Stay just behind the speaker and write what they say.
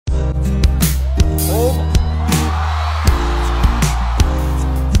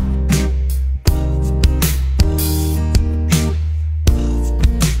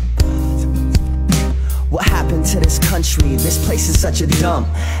such a dump?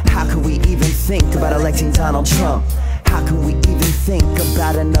 How could we even think about electing Donald Trump? How could we even think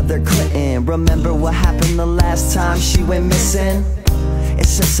about another Clinton? Remember what happened the last time she went missing?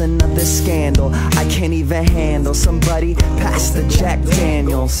 It's just another scandal I can't even handle. Somebody pass the Jack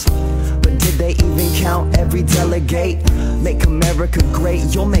Daniels. But did they even count every delegate? Make America great,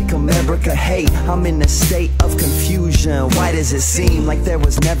 you'll make America hate. I'm in a state of confusion. Why does it seem like there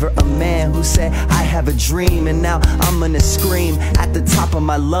was never a man who said I have a dream? And now I'm gonna scream at the top of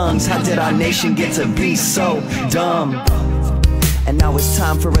my lungs, how did our nation get to be so dumb? And now it's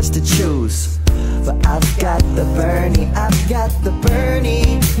time for us to choose. But I've got the Bernie, I've got the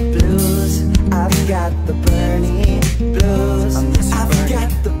Bernie blues. I've got the Bernie blues. I've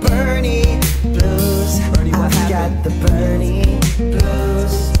got the Bernie blues. I've got the Bernie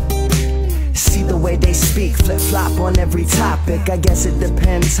blues. See the way they speak, flip-flop on every topic. I guess it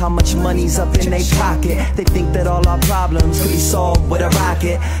depends how much money's up in their pocket. They think that all our problems could be solved with a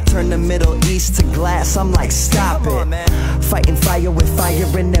rocket. Turn the Middle East to glass, I'm like, stop it. Fighting fire with fire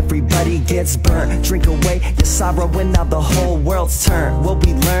and everybody gets burnt. Drink away your sorrow and now the whole world's turned. What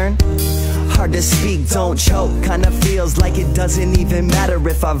we learn? Hard to speak, don't choke. Kinda feels like it doesn't even matter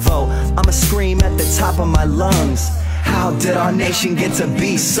if I vote. I'ma scream at the top of my lungs, how did our nation get to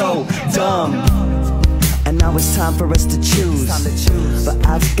be so dumb? And now it's time for us to choose. But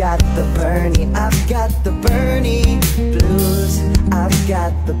I've got the Bernie, I've got the Bernie blues. I've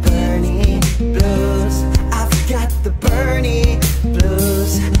got the Bernie blues. I've got the Bernie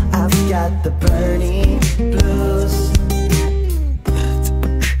blues. I've got the Bernie blues.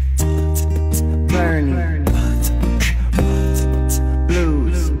 Bernie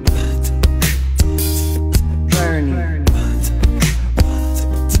blues. Bernie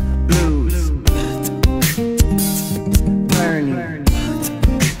blues. Bernie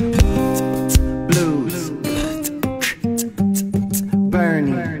blues.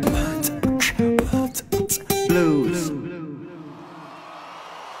 Bernie blues.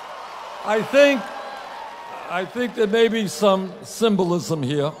 I think there may be some symbolism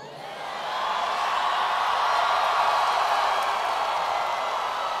here.